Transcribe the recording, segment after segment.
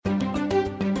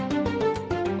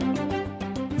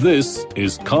This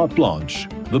is Carte Blanche,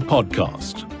 the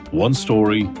podcast. One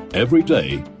story every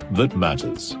day that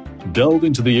matters. Delve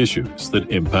into the issues that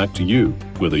impact you,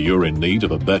 whether you're in need of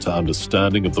a better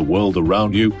understanding of the world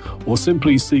around you or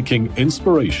simply seeking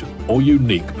inspiration or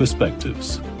unique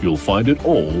perspectives. You'll find it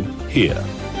all here.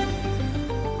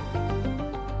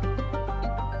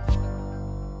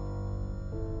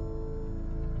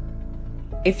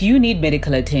 If you need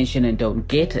medical attention and don't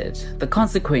get it, the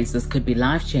consequences could be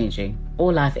life-changing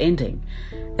or life-ending.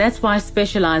 That's why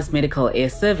specialized medical air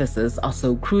services are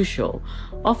so crucial,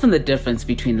 often the difference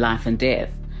between life and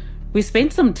death. We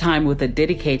spent some time with a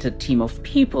dedicated team of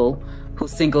people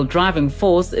whose single driving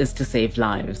force is to save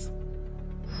lives.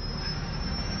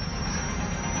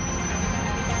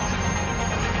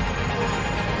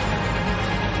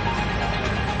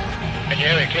 Can you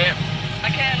hear me clear? I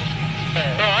can.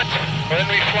 Right, when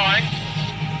we're flying,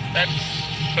 that's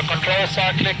the control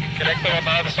cyclic connector on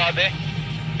the other side there.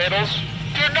 Pedals.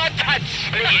 Do not touch,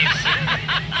 please.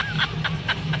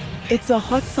 It's a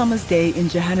hot summer's day in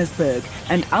Johannesburg,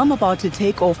 and I'm about to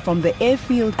take off from the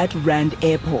airfield at Rand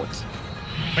Airport.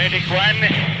 Medic 1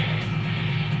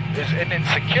 is in and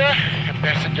secure, and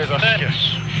passengers are secure.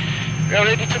 We are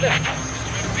ready to lift.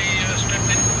 Strapped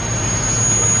in.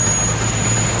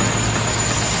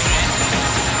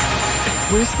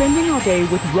 We're spending our day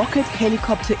with Rocket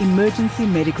Helicopter Emergency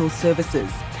Medical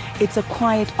Services. It's a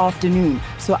quiet afternoon,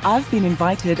 so I've been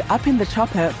invited up in the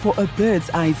chopper for a bird's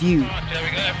eye view. Right, there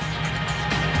we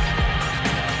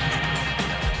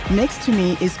go. Next to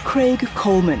me is Craig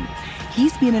Coleman.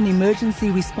 He's been an emergency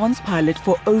response pilot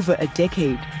for over a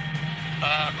decade.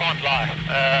 Can't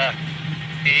lie.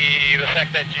 The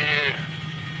fact that you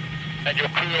and your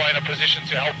crew are in a position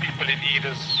to help people in need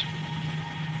is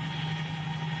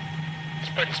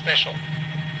pretty special.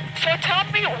 So tell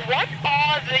me, what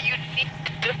are the unique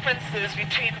differences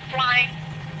between flying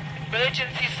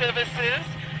emergency services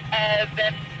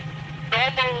than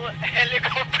normal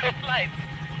helicopter flights?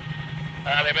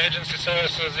 Emergency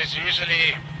services is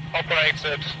usually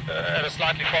operated at a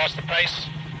slightly faster pace.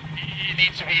 You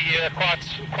need to be quite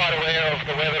aware of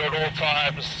the weather at all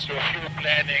times, your fuel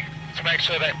planning, to make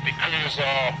sure that the crews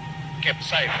are kept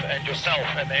safe, and yourself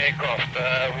and the aircraft.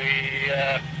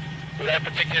 We don't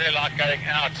particularly like going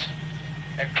out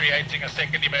and creating a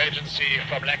second emergency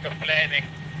from lack of planning.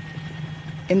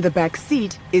 In the back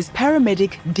seat is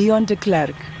paramedic Dion de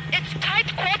Klerk. It's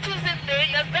tight quarters in there.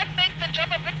 Does that make the job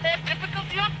a bit more difficult,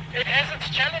 Dion? It has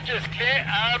its challenges, Claire.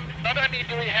 Not only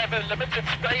do we have a limited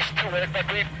space to work, but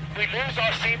we lose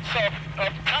our sense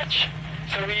of touch,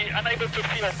 so we're unable to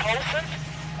feel pulses.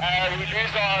 We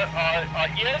lose our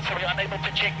ears, so we're unable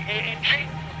to check air entry.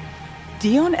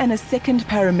 Dion and a second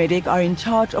paramedic are in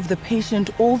charge of the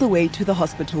patient all the way to the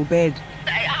hospital bed.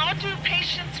 How do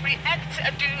patients react?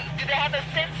 Do they have a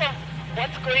sense of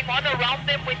what's going on around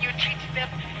them when you're treating them?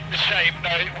 Shame.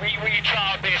 No, we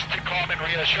try our best to calm and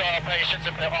reassure our patients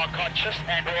if they are conscious,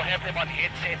 and we'll have them on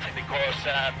headsets because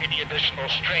any additional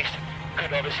stress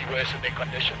could obviously worsen their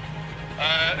condition.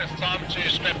 It's time to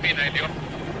strap in, Dion.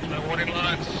 No warning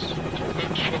lights.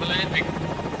 Good for the landing.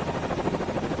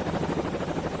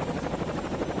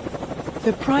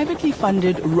 The privately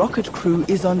funded rocket crew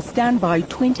is on standby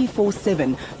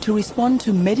 24/7 to respond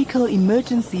to medical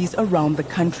emergencies around the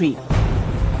country.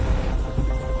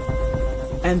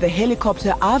 And the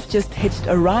helicopter I've just hitched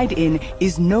a ride in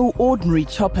is no ordinary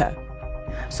chopper.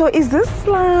 So is this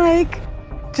like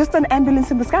just an ambulance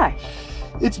in the sky?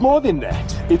 It's more than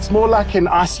that. It's more like an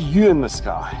ICU in the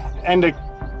sky, and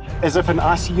as if an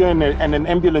ICU and an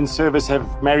ambulance service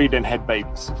have married and had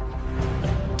babies.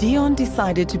 Dion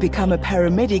decided to become a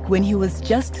paramedic when he was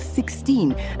just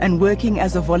 16 and working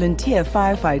as a volunteer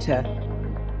firefighter.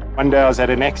 One day I was at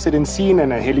an accident scene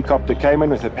and a helicopter came in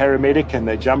with a paramedic and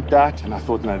they jumped out, and I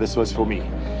thought, no, this was for me.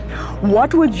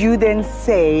 What would you then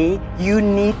say you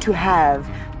need to have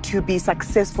to be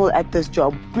successful at this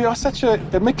job? We are such a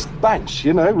mixed bunch,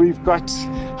 you know. We've got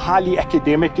highly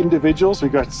academic individuals,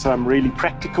 we've got some really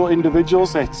practical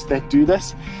individuals that do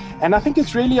this, and I think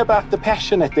it's really about the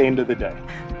passion at the end of the day.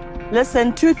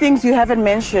 Listen, two things you haven't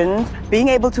mentioned: being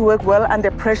able to work well under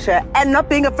pressure and not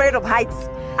being afraid of heights.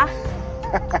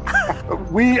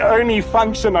 We only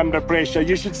function under pressure.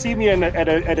 You should see me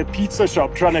at a pizza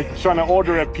shop trying to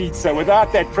order a pizza.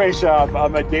 Without that pressure,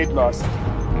 I'm a dead loss.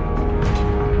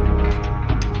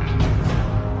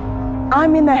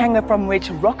 I'm in the hangar from which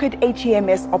Rocket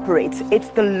HEMS operates. It's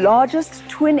the largest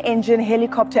twin-engine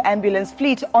helicopter ambulance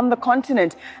fleet on the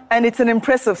continent, and it's an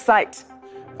impressive sight.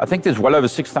 I think there's well over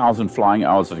 6,000 flying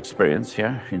hours of experience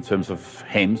here in terms of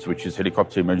HEMS, which is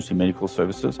Helicopter Emergency Medical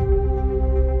Services.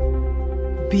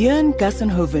 Björn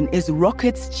Gassenhoven is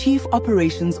Rocket's Chief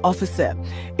Operations Officer.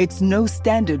 It's no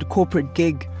standard corporate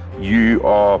gig. You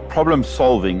are problem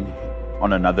solving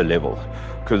on another level.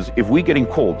 Because if we're getting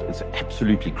called, it's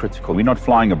absolutely critical. We're not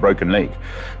flying a broken leg.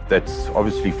 That's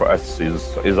obviously for us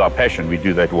is our passion. We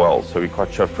do that well, so we're quite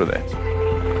chuffed with that.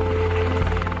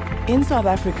 In South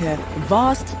Africa,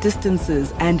 vast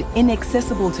distances and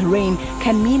inaccessible terrain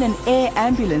can mean an air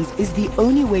ambulance is the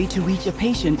only way to reach a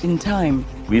patient in time.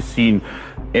 We've seen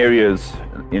areas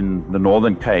in the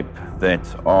Northern Cape that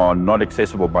are not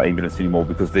accessible by ambulance anymore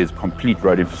because there's complete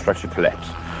road infrastructure collapse.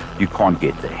 You can't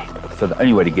get there. So the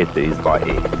only way to get there is by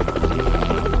air.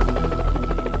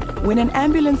 When an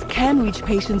ambulance can reach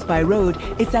patients by road,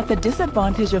 it's at the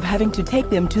disadvantage of having to take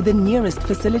them to the nearest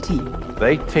facility.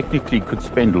 They technically could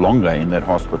spend longer in that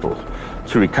hospital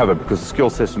to recover because the skill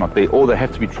set's not there, or they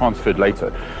have to be transferred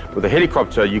later. With a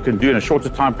helicopter, you can do in a shorter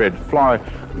time period, fly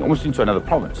almost into another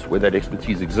province where that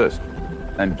expertise exists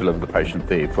and deliver the patient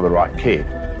there for the right care.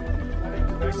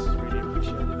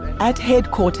 At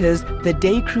headquarters, the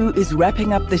day crew is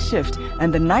wrapping up the shift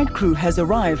and the night crew has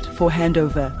arrived for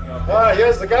handover.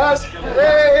 Here's the guys.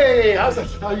 Hey, how's it?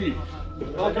 How are you?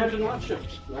 Welcome to night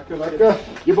shift. Lekker.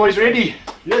 You boys ready?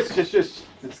 Yes.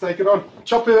 Let's take it on.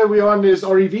 Chopper we're on is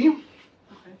REV.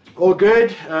 All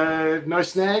good, no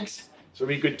snags, so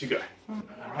we're good to go. All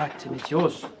right, and it's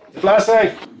yours. Fly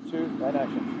safe.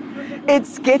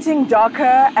 It's getting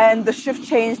darker and the shift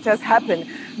change has happened.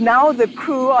 Now the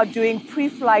crew are doing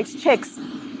pre-flight checks.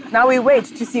 Now we wait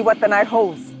to see what the night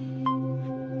holds.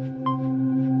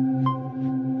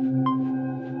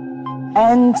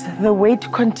 And the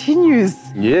wait continues.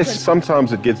 Yes,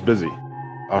 sometimes it gets busy.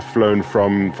 I've flown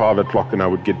from 5 o'clock and I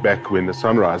would get back when the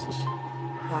sun rises.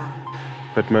 Wow.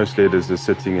 But mostly it is a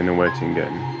sitting and a waiting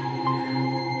game.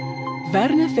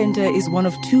 Werner Venter is one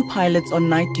of 2 pilots on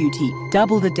night duty,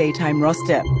 double the daytime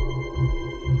roster.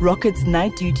 Rocket's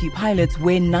night duty pilots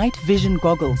wear night vision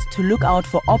goggles to look out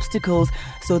for obstacles,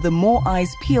 so the more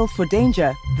eyes peeled for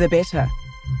danger, the better.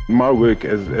 My work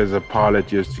as a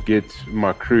pilot is to get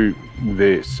my crew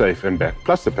there safe and back,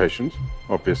 plus the patients,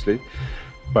 obviously.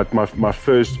 But my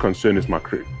first concern is my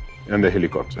crew and the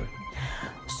helicopter.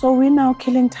 So we're now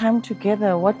killing time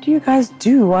together. What do you guys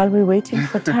do while we're waiting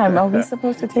for time? Are we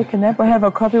supposed to take a nap or have a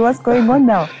coffee? What's going on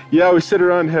now? Yeah, we sit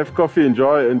around, have coffee,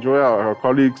 enjoy our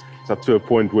colleagues. It's up to a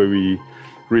point where we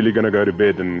really going to go to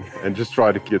bed and just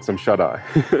try to get some shut-eye.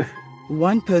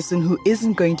 One person who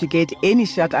isn't going to get any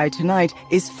shut-eye tonight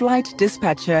is flight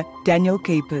dispatcher Daniel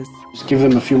Capers. Just give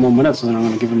them a few more minutes and then I'm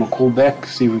going to give them a call back,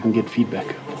 see if we can get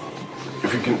feedback.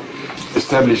 If we can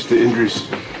establish the injuries,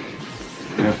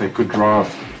 if they could drive.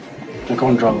 They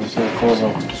can't drive, so the cars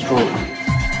are destroyed.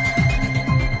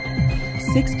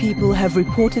 6 people have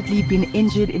reportedly been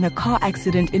injured in a car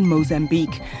accident in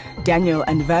Mozambique. Daniel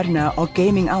and Werner are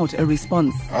gaming out a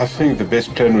response. I think the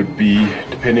best plan would be,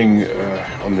 depending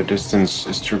on the distance,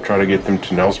 is to try to get them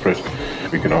to Nelspruit.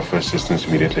 We can offer assistance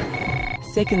immediately.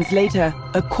 Seconds later,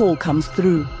 a call comes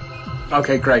through.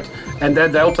 Okay, great. And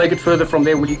they'll take it further from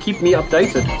there. Will you keep me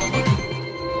updated?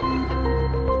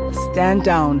 Stand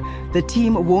down. The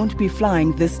team won't be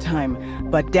flying this time,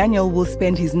 but Daniel will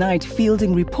spend his night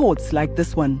fielding reports like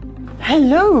this one.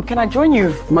 Hello, can I join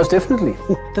you? Most definitely.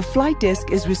 The flight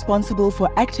desk is responsible for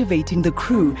activating the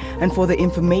crew and for the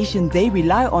information they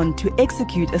rely on to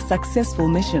execute a successful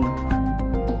mission.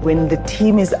 When the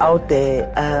team is out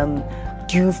there,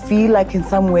 do you feel like in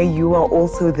some way you are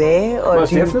also there? Or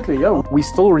Most definitely, yeah. We're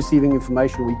still receiving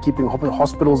information. We're keeping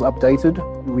hospitals updated.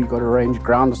 We've got to arrange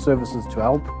ground services to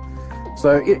help.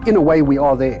 So in a way, we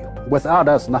are there. Without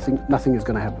us, nothing is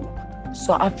going to happen.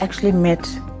 So I've actually met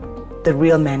the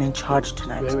real man in charge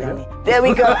tonight. There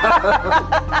we go.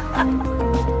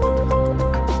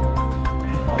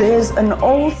 There's an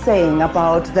old saying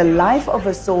about the life of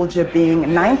a soldier being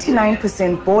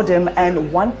 99% boredom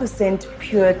and 1%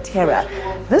 pure terror.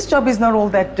 This job is not all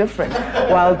that different.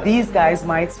 While these guys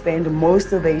might spend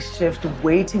most of their shift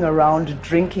waiting around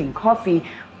drinking coffee,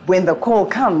 when the call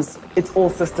comes, it's all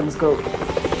systems go.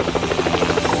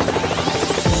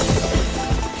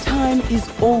 Time is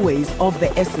always of the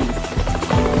essence.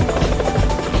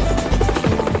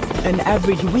 An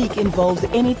average week involves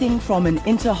anything from an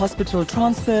inter-hospital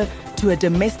transfer to a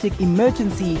domestic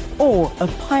emergency or a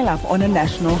pile-up on a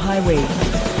national highway.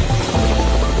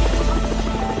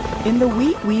 In the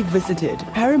week we visited,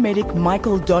 paramedic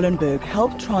Michael Dollenberg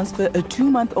helped transfer a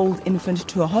 2-month-old infant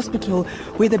to a hospital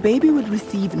where the baby would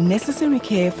receive necessary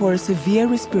care for a severe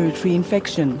respiratory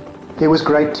infection. There was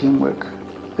great teamwork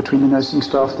between the nursing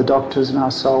staff, the doctors and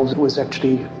ourselves. It was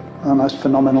actually the most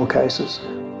phenomenal cases.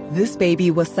 This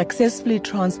baby was successfully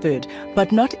transferred,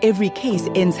 but not every case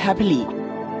ends happily.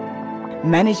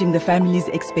 Managing the family's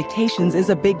expectations is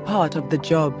a big part of the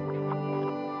job.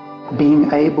 Being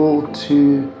able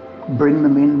to bring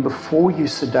them in before you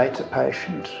sedate a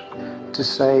patient to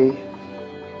say,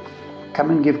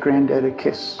 come and give Granddad a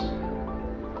kiss,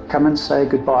 come and say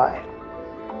goodbye.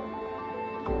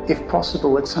 If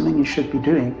possible, it's something you should be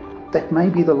doing. That may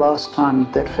be the last time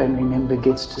that family member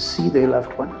gets to see their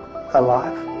loved one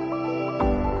alive.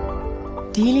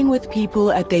 Dealing with people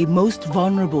at their most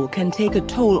vulnerable can take a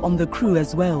toll on the crew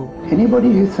as well. Anybody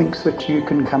who thinks that you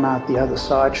can come out the other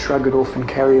side, shrug it off and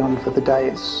carry on for the day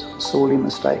is sorely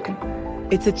mistaken.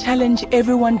 It's a challenge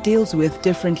everyone deals with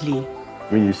differently.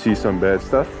 When you see some bad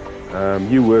stuff,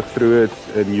 you work through it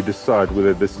and you decide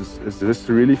whether this is this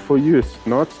really for you, it's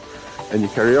not, and you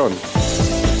carry on.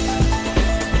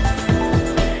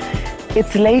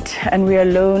 It's late and we're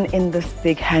alone in this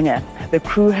big hangar. The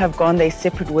crew have gone their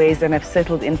separate ways and have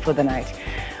settled in for the night.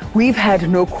 We've had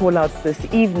no call-outs this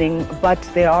evening, but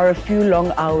there are a few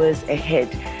long hours ahead.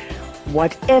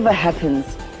 Whatever happens,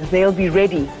 they'll be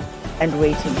ready and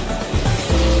waiting.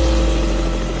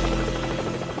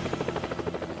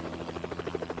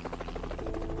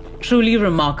 Truly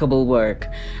remarkable work.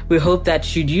 We hope that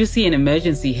should you see an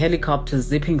emergency helicopter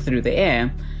zipping through the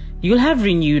air, you'll have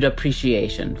renewed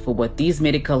appreciation for what these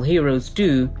medical heroes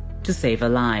do to save a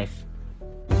life.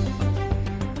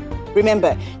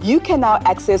 Remember, you can now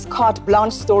access Carte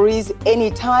Blanche stories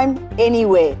anytime,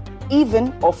 anywhere,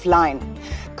 even offline.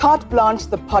 Carte Blanche,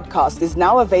 the podcast, is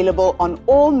now available on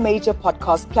all major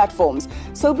podcast platforms.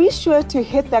 So be sure to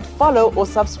hit that follow or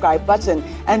subscribe button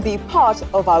and be part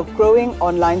of our growing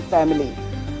online family.